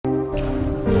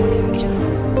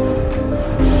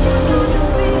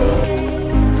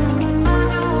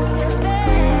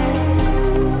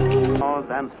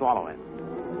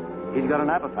He's got an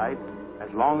appetite as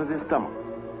long as his stomach.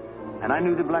 And I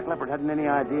knew the black leopard hadn't any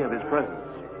idea of his presence.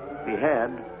 If he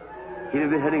had, he'd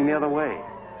be heading the other way.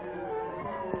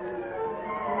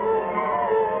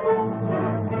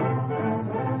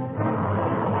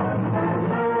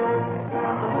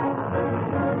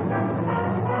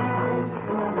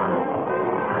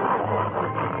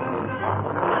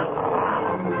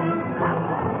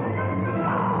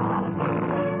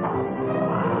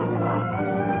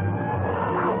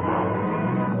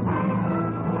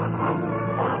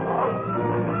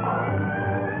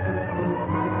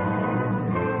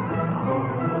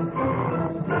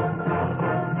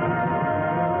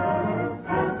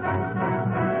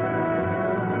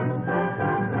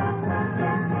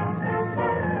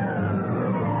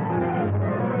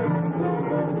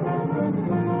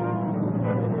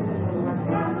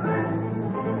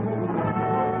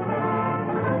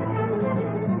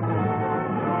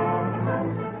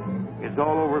 It's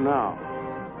all over now.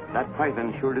 That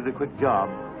python sure did a quick job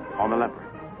on the leopard.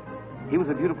 He was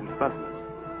a beautiful specimen.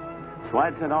 So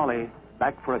I'd sent Ollie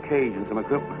back for a cage and some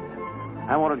equipment.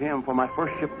 I wanted him for my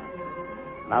first shipment.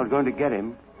 And I was going to get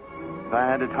him if I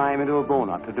had to tie him into a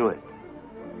bowknot to do it.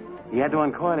 He had to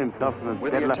uncoil himself from the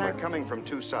With dead the leopard. attack coming from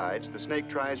two sides, the snake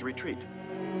tries retreat.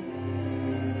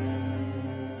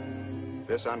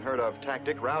 This unheard-of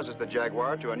tactic rouses the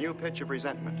jaguar to a new pitch of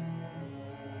resentment.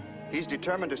 He's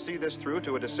determined to see this through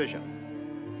to a decision.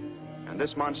 And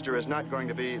this monster is not going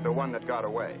to be the one that got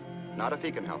away. Not if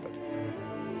he can help it.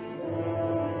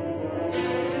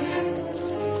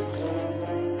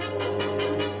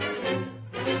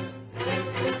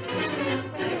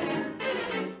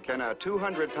 Can a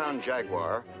 200-pound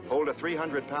jaguar hold a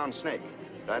 300-pound snake?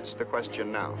 That's the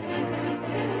question now.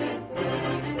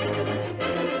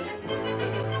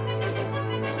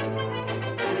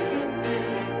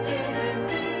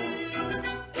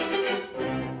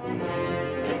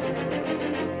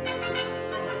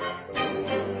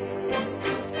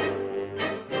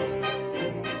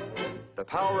 The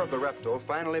power of the reptile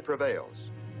finally prevails,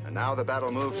 and now the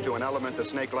battle moves to an element the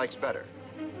snake likes better.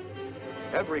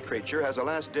 Every creature has a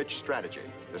last-ditch strategy.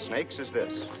 The snake's is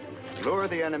this: lure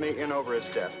the enemy in over his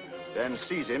depth, then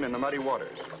seize him in the muddy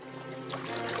waters.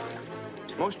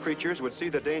 Most creatures would see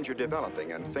the danger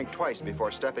developing and think twice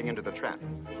before stepping into the trap,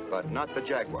 but not the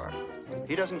jaguar.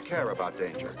 He doesn't care about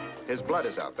danger. His blood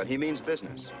is up, and he means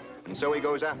business, and so he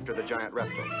goes after the giant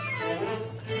reptile.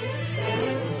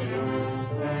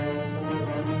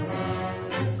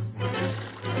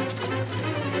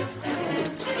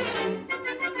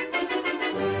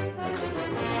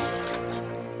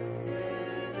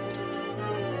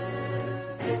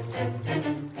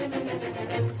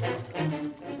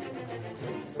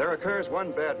 There occurs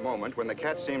one bad moment when the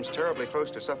cat seems terribly close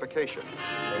to suffocation.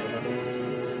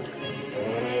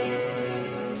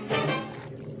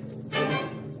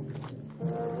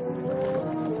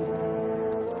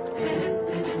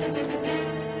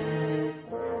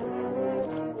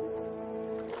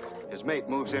 His mate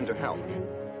moves in to help,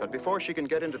 but before she can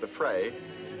get into the fray,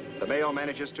 the male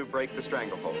manages to break the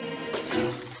stranglehold.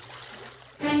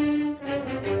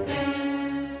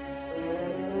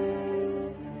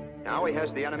 Now he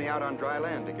has the enemy out on dry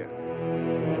land again.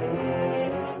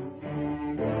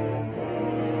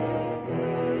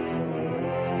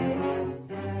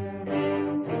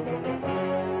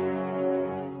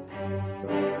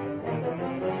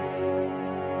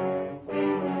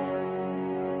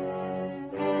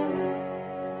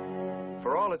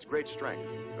 For all its great strength,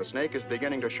 the snake is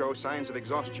beginning to show signs of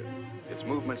exhaustion. Its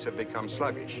movements have become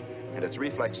sluggish, and its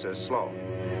reflexes slow.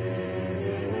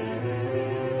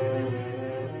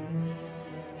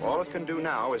 All it can do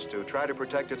now is to try to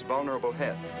protect its vulnerable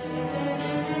head.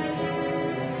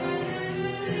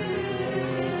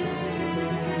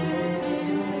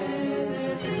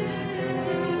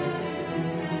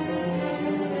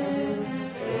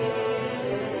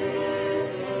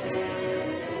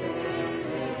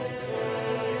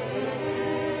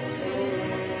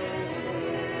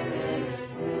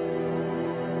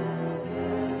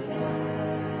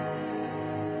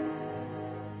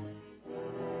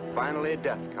 Finally,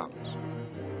 death comes.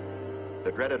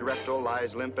 The dreaded reptile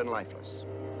lies limp and lifeless.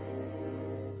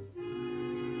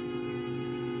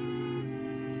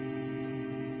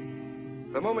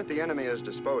 The moment the enemy is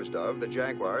disposed of, the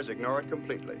jaguars ignore it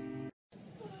completely.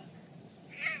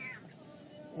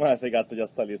 Ma ese gatto ya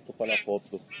está listo para la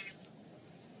foto.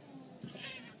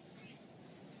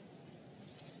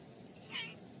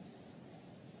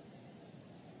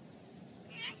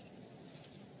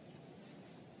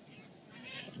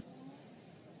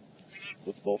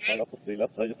 Då får man få till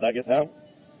att säga taget hem.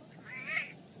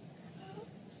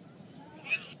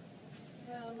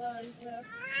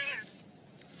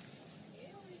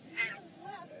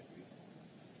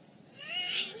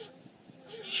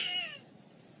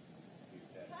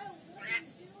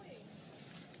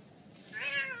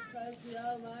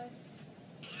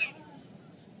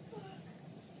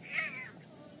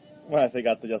 Mas esse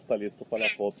gato já está listo para a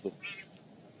foto.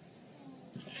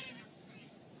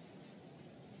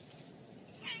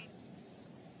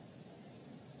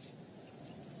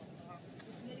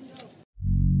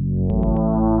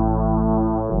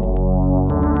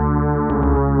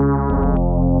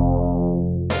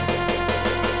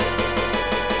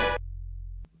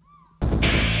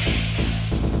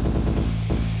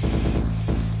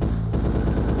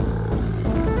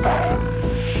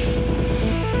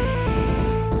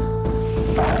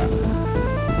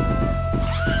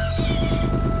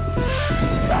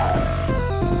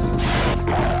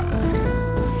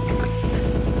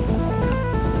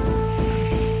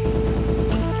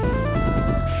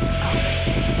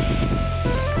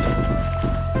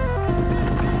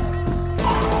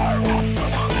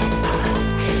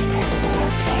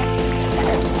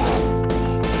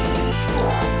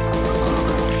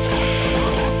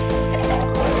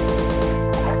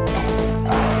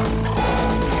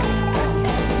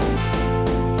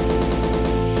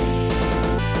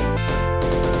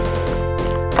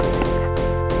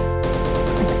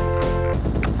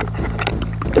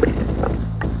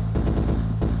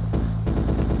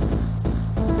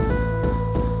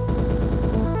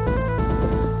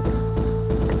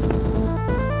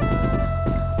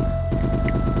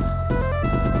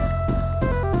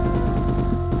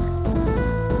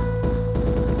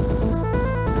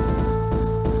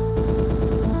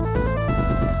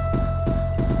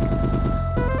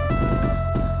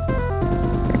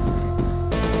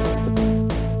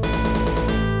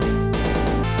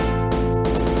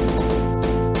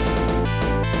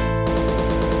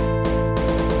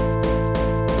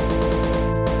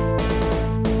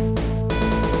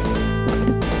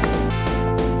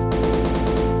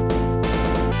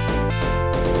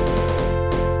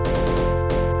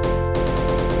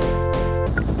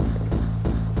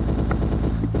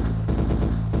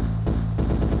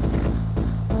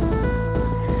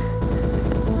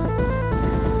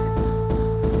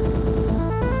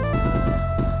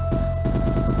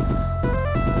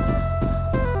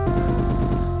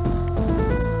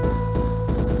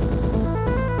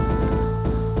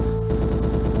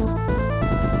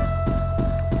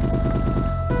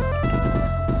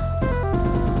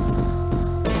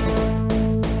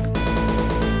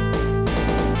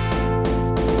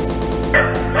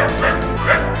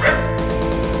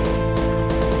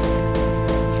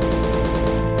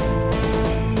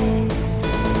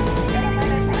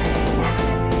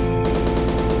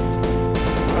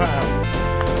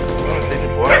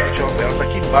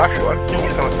 Embaixo, olha que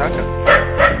onde ela tá,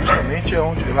 cara. Justamente é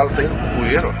onde ela tá indo pro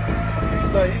bueiro. Isso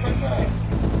daí vai pra...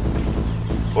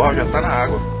 Ó, já tá na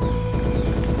água.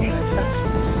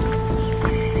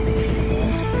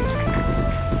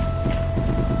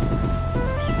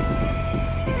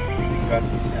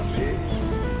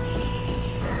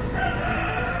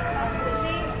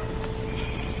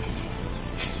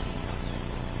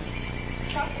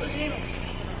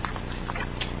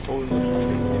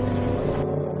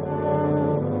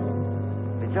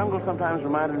 The jungle sometimes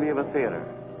reminded me of a theater.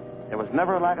 There was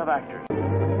never a lack of actors.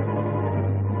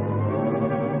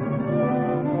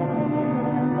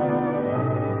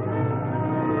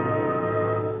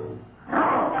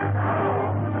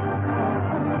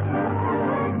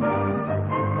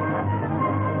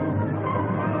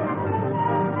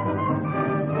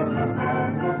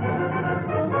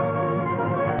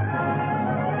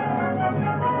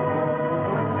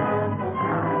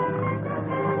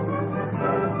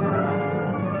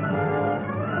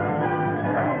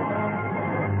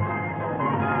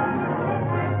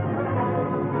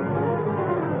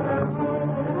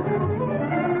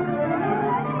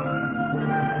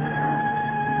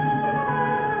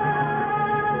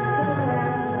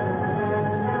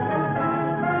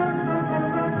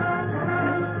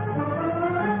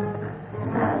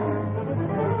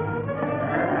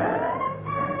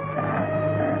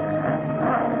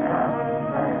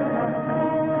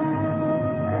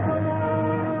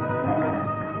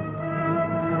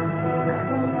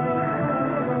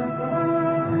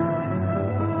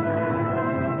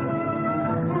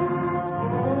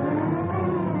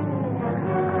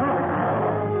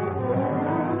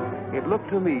 It looked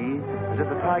to me as if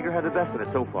the tiger had the best of it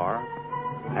so far,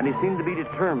 and he seemed to be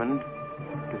determined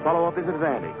to follow up his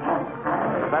advantage.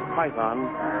 But that python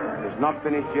is not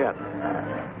finished yet.